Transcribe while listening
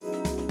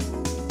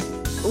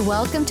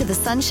Welcome to the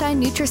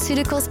Sunshine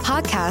Nutraceuticals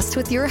podcast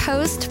with your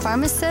host,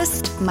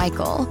 Pharmacist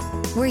Michael,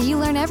 where you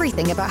learn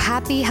everything about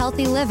happy,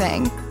 healthy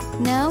living.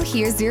 Now,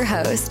 here's your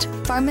host,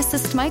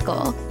 Pharmacist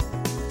Michael.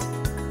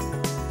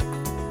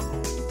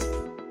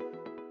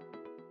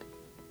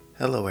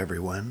 Hello,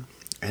 everyone,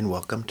 and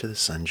welcome to the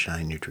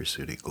Sunshine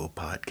Nutraceutical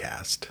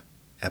podcast,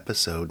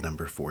 episode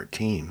number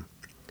 14.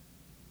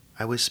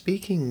 I was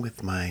speaking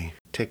with my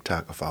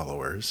TikTok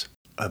followers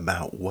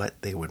about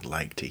what they would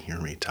like to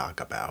hear me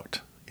talk about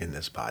in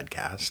this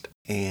podcast,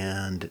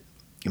 and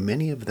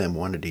many of them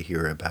wanted to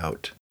hear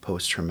about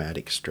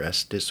post-traumatic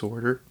stress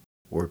disorder,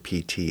 or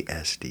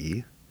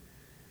PTSD.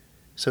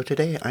 So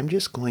today I'm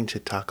just going to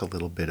talk a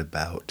little bit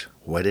about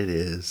what it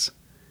is,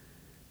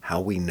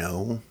 how we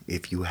know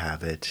if you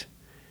have it,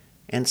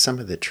 and some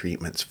of the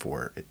treatments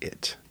for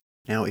it.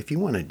 Now, if you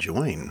want to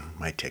join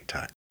my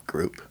TikTok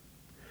group,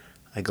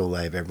 I go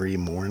live every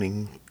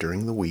morning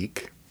during the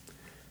week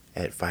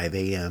at 5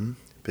 a.m.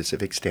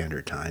 Pacific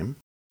Standard Time,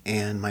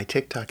 and my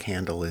TikTok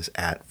handle is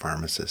at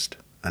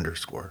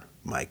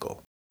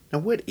pharmacist_Michael. Now,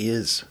 what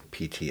is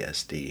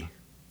PTSD?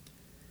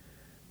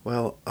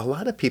 Well, a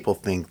lot of people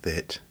think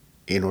that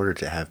in order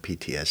to have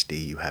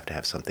PTSD, you have to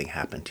have something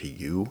happen to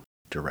you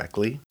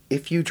directly.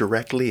 If you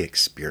directly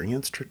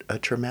experienced a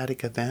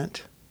traumatic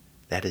event,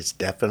 that is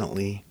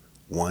definitely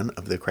one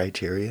of the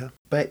criteria.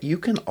 But you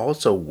can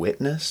also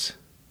witness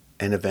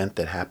an event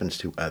that happens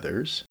to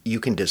others. You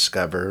can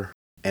discover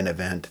an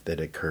event that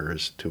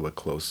occurs to a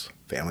close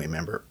family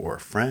member or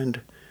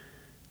friend.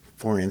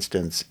 For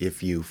instance,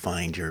 if you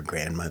find your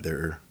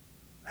grandmother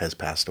has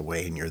passed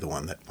away and you're the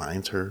one that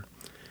finds her,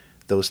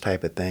 those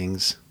type of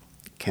things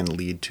can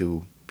lead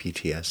to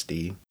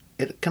PTSD.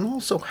 It can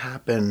also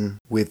happen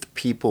with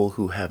people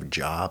who have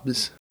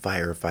jobs,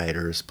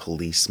 firefighters,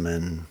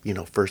 policemen,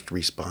 first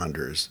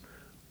responders,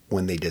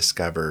 when they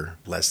discover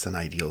less than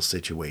ideal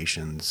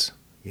situations,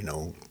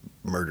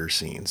 murder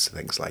scenes,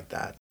 things like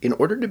that. In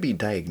order to be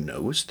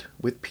diagnosed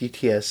with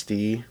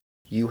PTSD,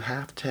 you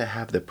have to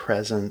have the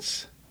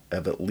presence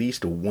of at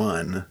least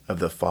one of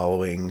the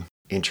following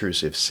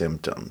intrusive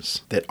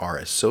symptoms that are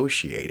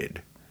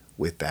associated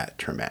with that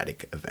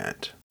traumatic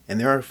event.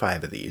 And there are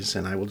 5 of these,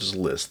 and I will just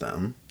list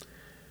them.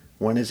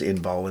 One is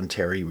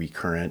involuntary,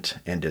 recurrent,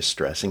 and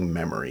distressing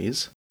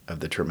memories of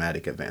the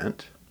traumatic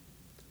event.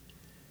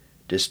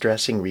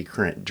 Distressing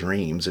recurrent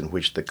dreams in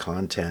which the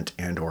content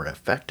and or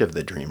effect of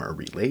the dream are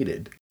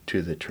related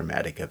to the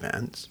traumatic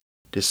events.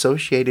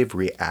 Dissociative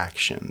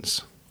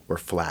reactions or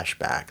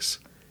flashbacks,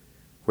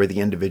 where the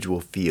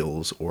individual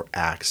feels or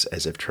acts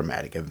as if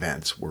traumatic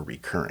events were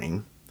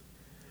recurring.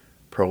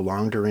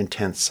 Prolonged or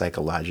intense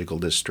psychological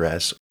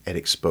distress and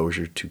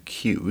exposure to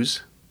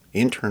cues,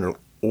 internal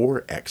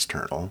or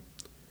external,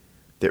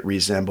 that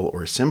resemble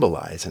or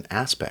symbolize an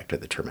aspect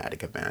of the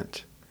traumatic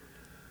event.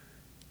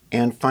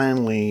 And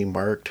finally,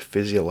 marked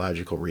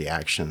physiological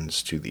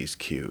reactions to these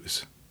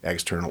cues,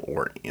 external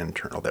or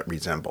internal, that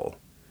resemble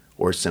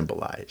or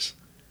symbolize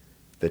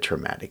the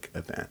traumatic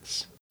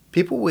events.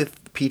 People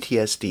with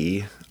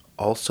PTSD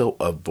also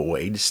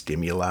avoid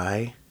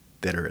stimuli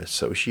that are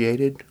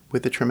associated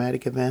with the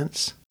traumatic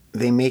events.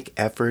 They make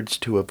efforts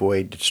to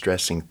avoid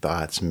distressing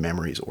thoughts,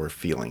 memories, or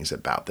feelings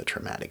about the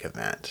traumatic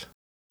event.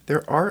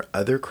 There are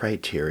other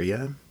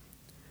criteria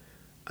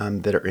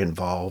that are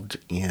involved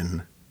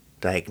in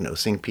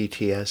diagnosing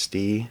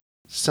PTSD.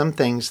 Some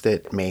things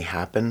that may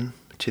happen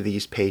to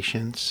these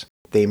patients: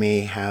 they may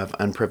have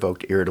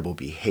unprovoked irritable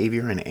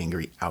behavior and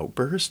angry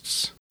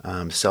outbursts,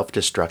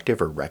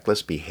 self-destructive or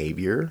reckless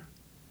behavior,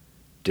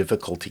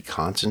 difficulty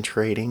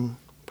concentrating,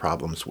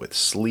 problems with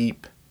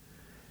sleep,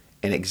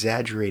 an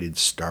exaggerated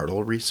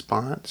startle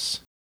response.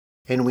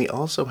 And we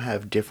also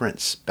have different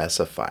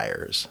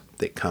specifiers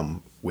that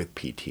come with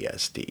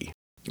PTSD.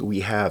 We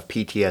have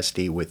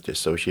PTSD with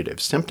dissociative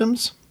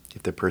symptoms,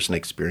 if the person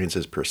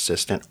experiences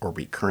persistent or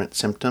recurrent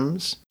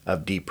symptoms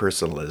of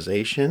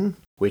depersonalization,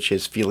 which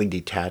is feeling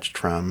detached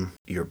from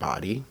your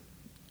body,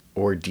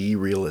 or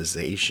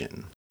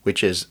derealization,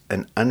 which is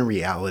an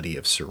unreality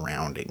of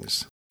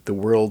surroundings. The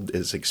world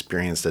is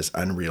experienced as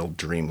unreal,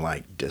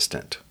 dreamlike,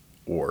 distant,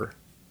 or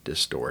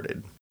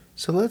distorted.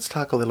 So let's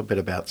talk a little bit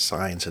about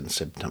signs and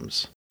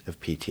symptoms of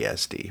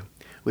PTSD.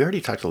 We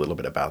already talked a little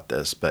bit about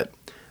this, but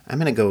I'm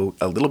going to go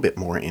a little bit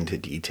more into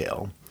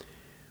detail.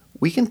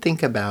 We can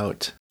think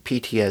about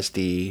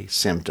PTSD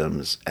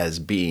symptoms as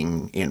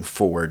being in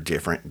 4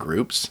 different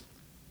groups.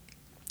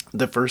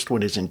 The first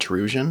one is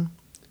intrusion.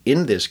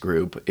 In this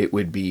group, it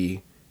would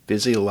be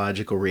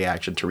physiological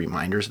reaction to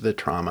reminders of the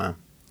trauma,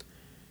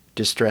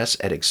 distress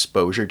at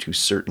exposure to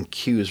certain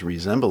cues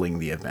resembling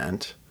the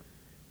event,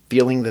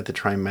 feeling that the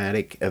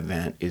traumatic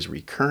event is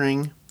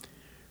recurring,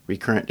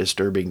 recurrent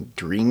disturbing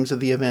dreams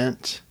of the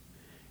event,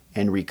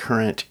 and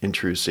recurrent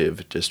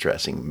intrusive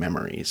distressing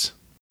memories.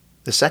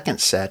 The second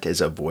set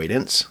is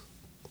avoidance.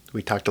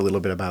 We talked a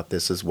little bit about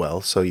this as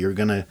well. So you're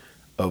going to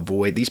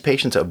avoid, these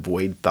patients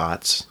avoid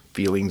thoughts,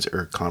 feelings,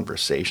 or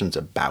conversations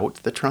about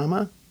the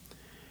trauma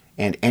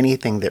and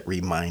anything that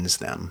reminds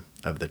them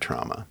of the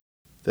trauma.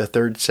 The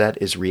third set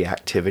is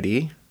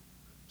reactivity.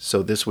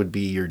 So this would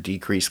be your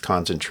decreased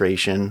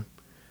concentration,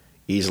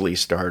 easily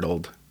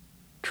startled,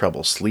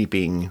 trouble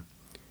sleeping,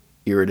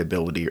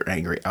 irritability or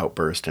angry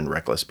outburst, and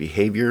reckless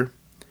behavior.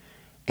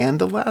 And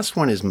the last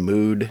one is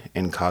mood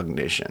and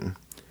cognition.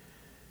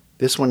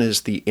 This one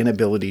is the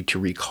inability to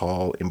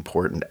recall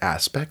important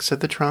aspects of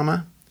the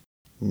trauma,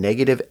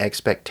 negative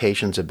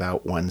expectations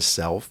about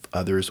oneself,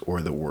 others,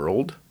 or the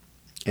world.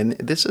 And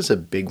this is a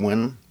big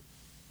one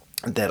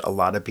that a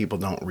lot of people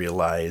don't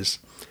realize.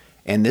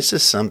 And this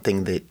is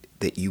something that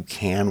you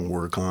can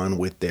work on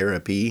with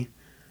therapy.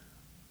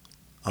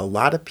 A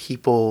lot of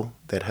people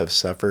that have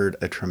suffered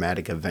a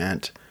traumatic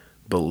event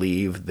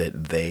believe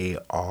that they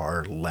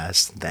are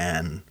less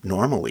than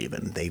normal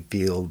even. They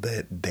feel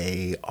that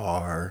they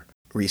are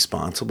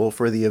responsible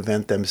for the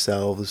event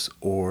themselves,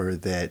 or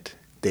that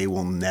they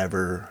will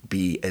never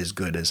be as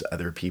good as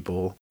other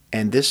people.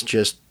 And this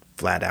just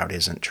flat out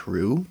isn't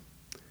true.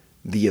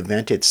 The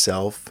event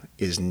itself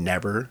is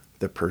never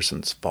the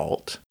person's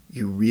fault.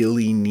 You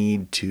really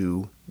need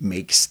to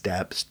make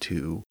steps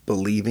to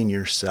believe in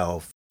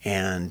yourself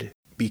and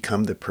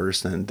become the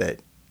person that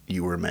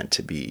you were meant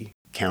to be.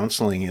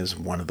 Counseling is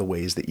one of the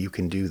ways that you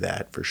can do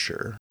that for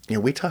sure.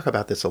 We talk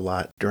about this a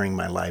lot during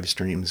my live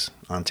streams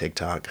on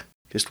TikTok,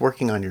 just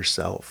working on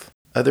yourself.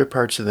 Other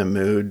parts of the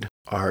mood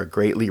are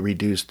greatly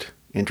reduced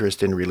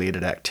interest in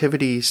related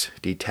activities,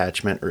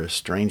 detachment or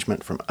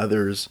estrangement from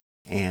others,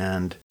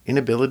 and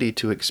inability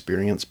to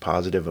experience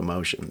positive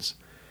emotions.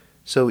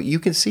 So you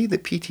can see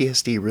that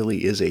PTSD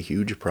really is a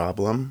huge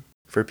problem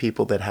for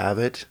people that have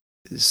it.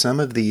 Some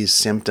of these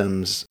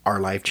symptoms are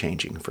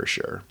life-changing for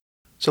sure.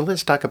 So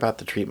let's talk about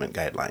the treatment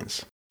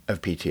guidelines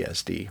of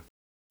PTSD.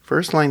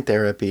 First-line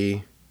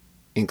therapy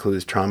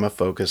includes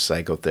trauma-focused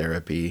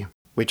psychotherapy,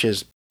 which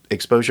is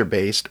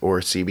exposure-based or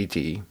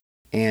CBT,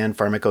 and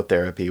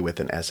pharmacotherapy with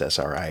an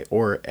SSRI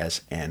or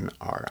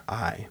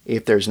SNRI.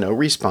 If there's no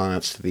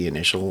response to the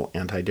initial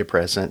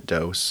antidepressant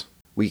dose,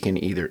 we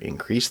can either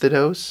increase the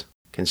dose,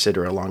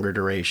 consider a longer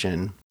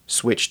duration,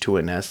 switch to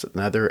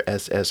another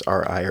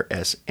SSRI or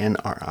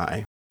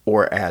SNRI,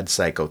 or add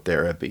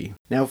psychotherapy.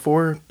 Now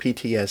for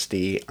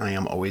PTSD, I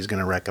am always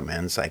going to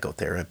recommend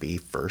psychotherapy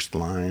first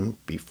line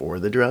before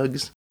the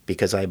drugs,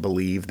 because I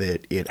believe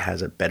that it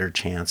has a better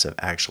chance of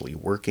actually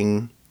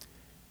working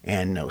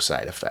and no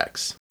side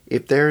effects.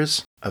 If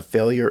there's a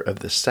failure of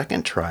the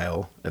second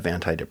trial of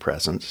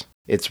antidepressants,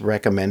 it's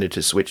recommended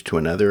to switch to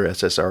another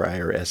SSRI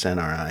or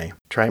SNRI,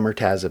 try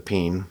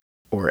mirtazapine,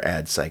 or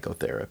add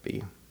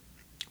psychotherapy.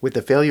 With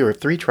the failure of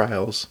 3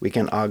 trials, we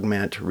can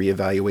augment,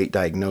 reevaluate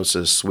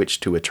diagnosis, switch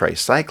to a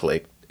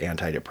tricyclic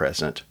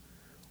antidepressant,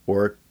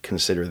 or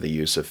consider the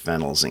use of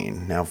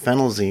phenelzine. Now,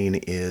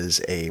 phenelzine is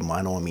a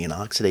monoamine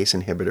oxidase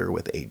inhibitor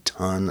with a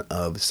ton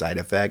of side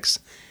effects,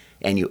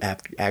 and you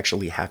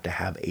actually have to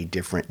have a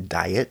different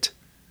diet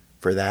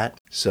for that.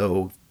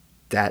 So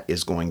that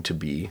is going to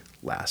be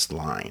last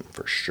line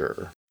for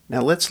sure.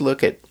 Now let's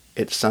look at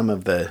some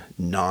of the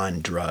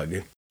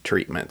non-drug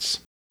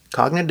treatments.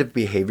 Cognitive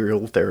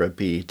behavioral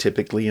therapy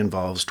typically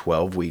involves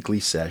 12 weekly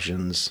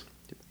sessions,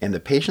 and the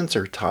patients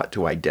are taught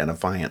to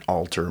identify and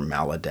alter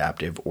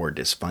maladaptive or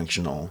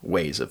dysfunctional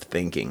ways of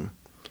thinking.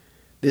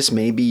 This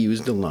may be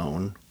used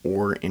alone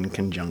or in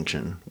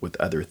conjunction with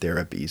other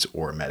therapies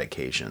or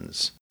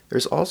medications.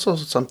 There's also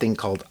something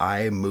called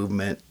eye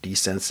movement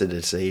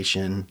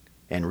desensitization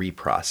and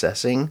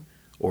reprocessing,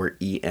 or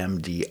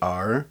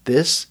EMDR.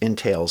 This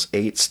entails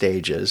 8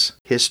 stages: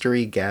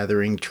 history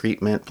gathering,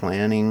 treatment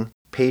planning,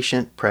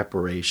 patient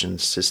preparation,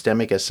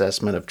 systemic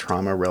assessment of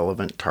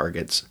trauma-relevant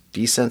targets,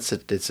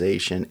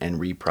 desensitization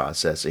and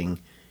reprocessing,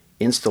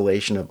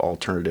 installation of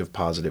alternative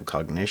positive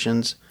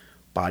cognitions,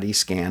 body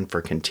scan for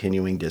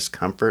continuing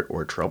discomfort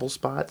or trouble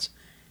spots,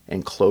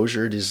 and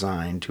closure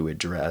designed to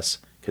address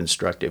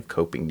constructive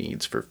coping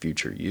needs for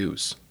future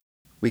use.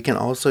 We can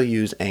also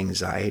use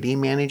anxiety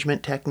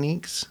management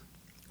techniques,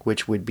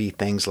 which would be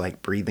things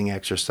like breathing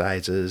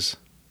exercises,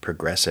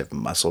 progressive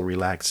muscle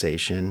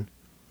relaxation,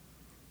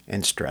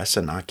 and stress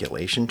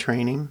inoculation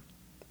training.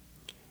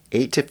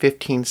 8 to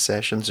 15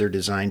 sessions are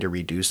designed to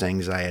reduce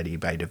anxiety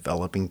by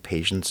developing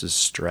patients'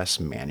 stress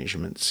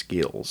management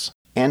skills.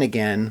 And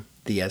again,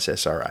 the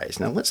SSRIs.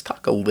 Now let's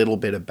talk a little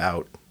bit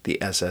about the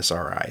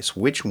SSRIs.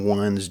 Which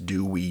ones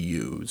do we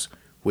use?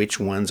 Which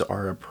ones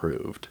are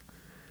approved?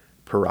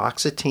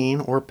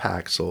 Paroxetine or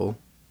Paxil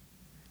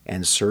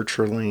and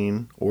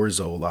sertraline or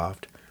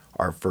Zoloft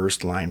are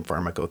first-line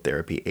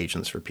pharmacotherapy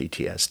agents for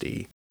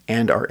PTSD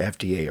and are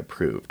FDA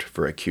approved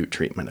for acute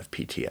treatment of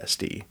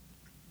PTSD.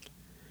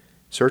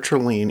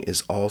 Sertraline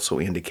is also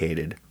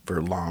indicated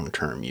for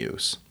long-term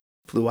use.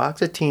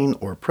 Fluoxetine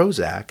or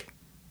Prozac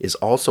is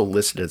also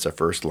listed as a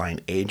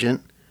first-line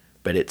agent,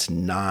 but it's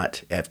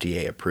not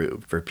FDA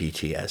approved for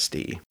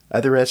PTSD.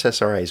 Other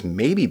SSRIs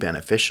may be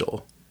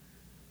beneficial,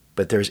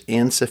 but there's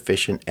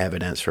insufficient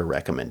evidence for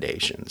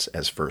recommendations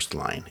as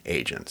first-line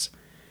agents.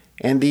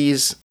 And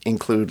these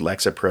include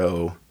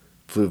Lexapro,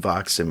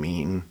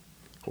 fluvoxamine,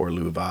 or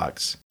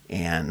Luvox,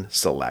 and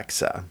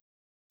Celexa.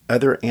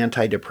 Other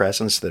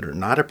antidepressants that are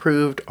not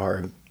approved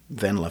are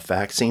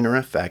venlafaxine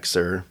or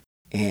Effexor,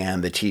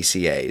 and the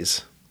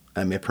TCAs,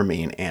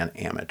 imipramine and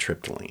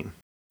amitriptyline.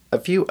 A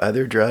few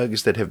other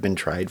drugs that have been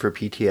tried for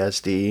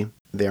PTSD,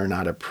 they are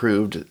not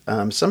approved.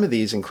 Some of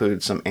these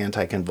include some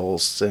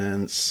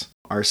anticonvulsants,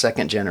 our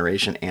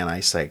second-generation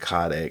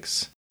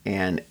antipsychotics,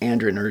 and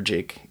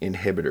adrenergic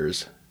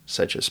inhibitors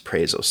such as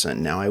prazosin.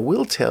 Now, I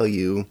will tell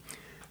you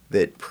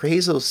that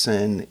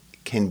prazosin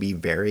can be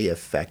very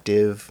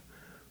effective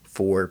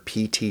for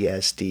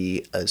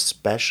PTSD,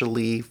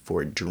 especially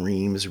for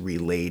dreams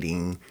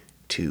relating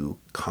to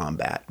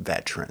combat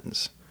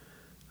veterans.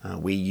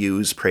 We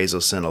use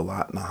prazosin a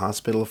lot in the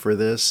hospital for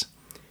this,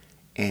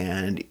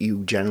 and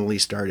you generally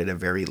start at a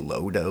very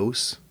low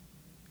dose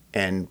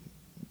and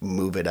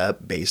move it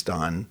up based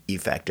on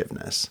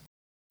effectiveness.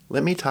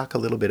 Let me talk a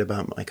little bit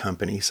about my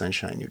company,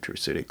 Sunshine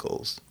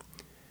Nutraceuticals.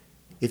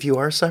 If you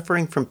are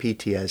suffering from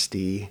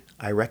PTSD,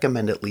 I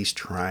recommend at least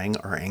trying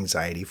our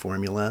anxiety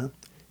formula.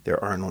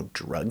 There are no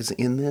drugs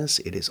in this.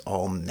 It is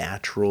all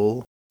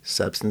natural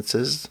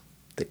substances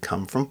that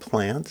come from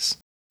plants.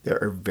 There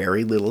are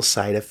very little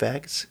side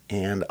effects,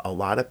 and a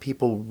lot of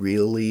people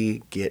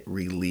really get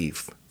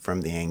relief from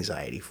the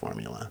anxiety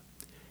formula.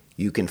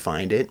 You can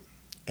find it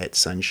at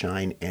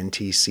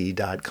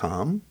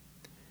sunshinentc.com.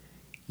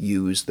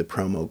 Use the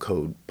promo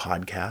code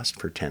podcast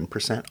for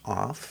 10%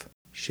 off.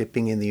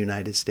 Shipping in the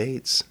United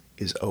States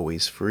is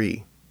always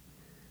free.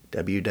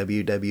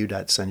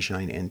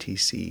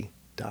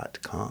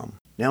 www.sunshinentc.com.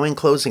 Now, in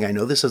closing, I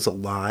know this is a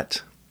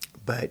lot,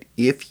 but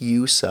if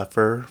you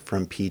suffer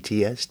from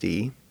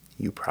PTSD,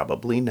 you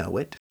probably know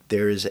it.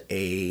 There's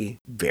a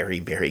very,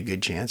 very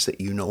good chance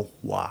that you know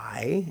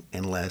why,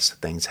 unless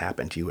things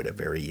happen to you at a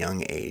very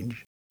young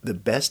age. The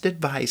best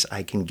advice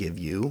I can give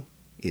you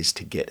is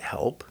to get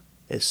help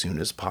as soon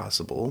as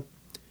possible.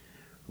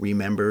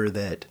 Remember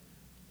that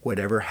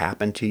whatever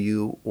happened to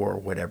you or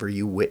whatever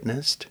you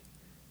witnessed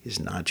is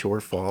not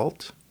your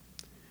fault.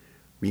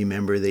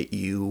 Remember that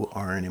you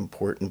are an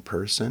important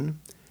person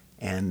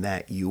and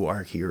that you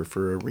are here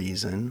for a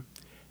reason,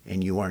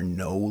 and you are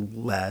no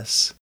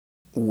less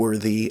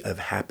worthy of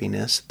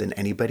happiness than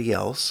anybody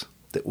else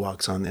that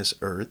walks on this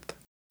earth.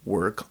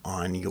 Work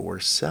on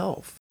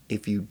yourself.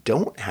 If you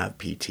don't have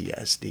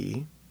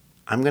PTSD,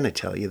 I'm going to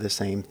tell you the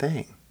same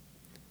thing.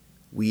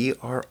 We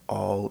are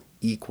all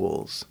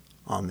equals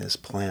on this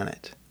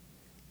planet,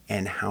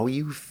 and how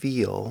you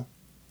feel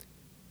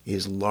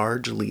is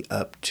largely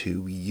up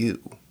to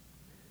you.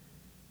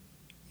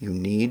 You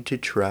need to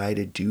try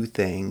to do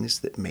things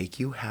that make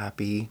you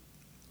happy.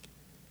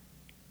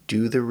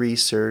 Do the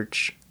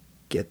research,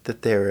 get the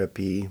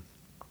therapy,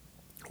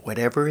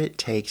 whatever it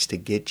takes to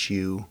get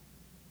you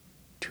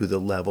to the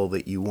level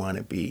that you want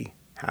to be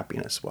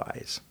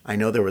happiness-wise. I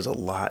know there was a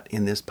lot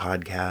in this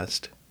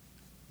podcast.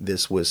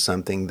 This was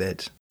something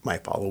that my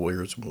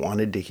followers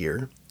wanted to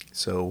hear,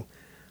 so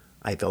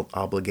I felt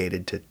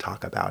obligated to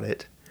talk about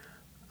it.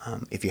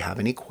 If you have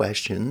any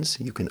questions,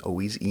 you can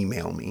always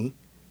email me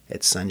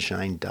at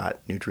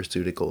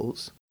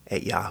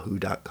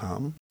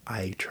sunshine.nutraceuticals@yahoo.com.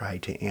 I try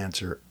to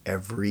answer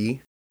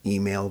every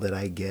email that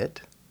I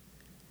get,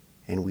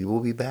 and we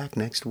will be back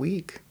next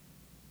week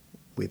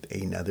with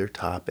another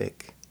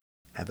topic.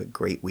 Have a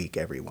great week,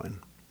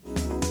 everyone.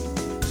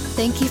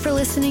 Thank you for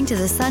listening to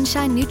the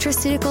Sunshine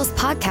Nutraceuticals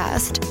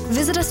podcast.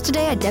 Visit us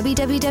today at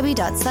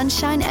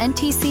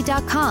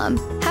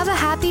www.sunshinentc.com. Have a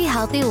happy,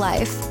 healthy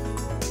life.